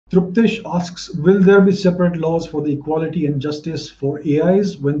Truptish asks, will there be separate laws for the equality and justice for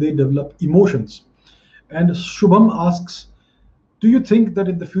AIs when they develop emotions? And Shubham asks, do you think that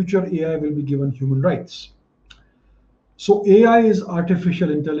in the future AI will be given human rights? So AI is artificial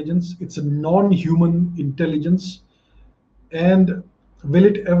intelligence. It's a non-human intelligence. And will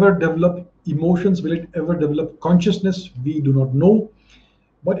it ever develop emotions? Will it ever develop consciousness? We do not know.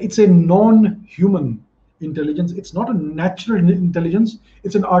 But it's a non-human intelligence. It's not a natural intelligence.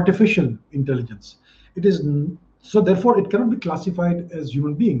 It's an artificial intelligence. It is so therefore it cannot be classified as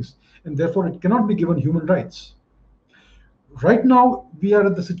human beings, and therefore it cannot be given human rights. Right now, we are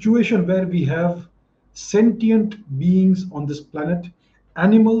at the situation where we have sentient beings on this planet,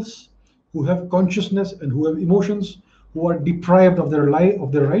 animals who have consciousness and who have emotions, who are deprived of their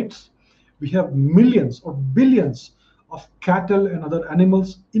rights. We have millions or billions of cattle and other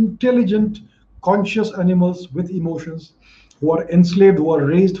animals, intelligent, conscious animals with emotions, who are enslaved, who are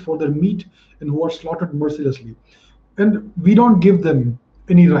raised for their meat, and who are slaughtered mercilessly. And we don't give them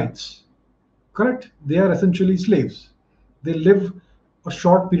any rights. Correct? They are essentially slaves. They live a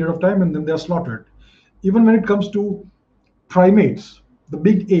short period of time and then they are slaughtered. Even when it comes to primates, the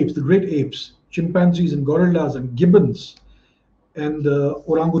big apes, the great apes, chimpanzees and gorillas and gibbons and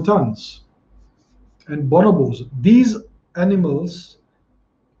orangutans and bonobos, these animals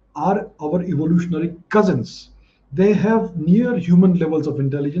are our evolutionary cousins. They have near human levels of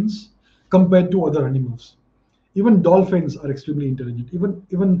intelligence compared to other animals. Even dolphins are extremely intelligent.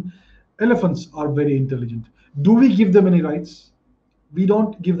 Even elephants are very intelligent. Do we give them any rights? We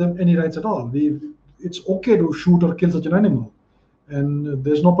don't give them any rights at all. It's okay to shoot or kill such an animal, and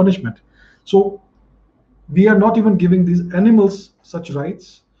there's no punishment. So we are not even giving these animals such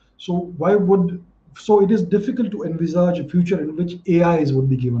rights. So why would so it is difficult to envisage a future in which AIs would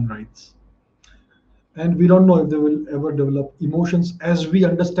be given rights. And we don't know if they will ever develop emotions as we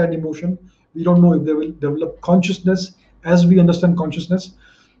understand emotion. We don't know if they will develop consciousness as we understand consciousness.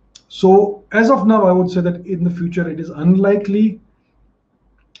 So as of now, I would say that in the future, it is unlikely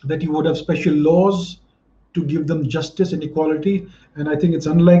that you would have special laws to give them justice and equality. And I think it's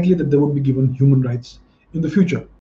unlikely that they would be given human rights in the future.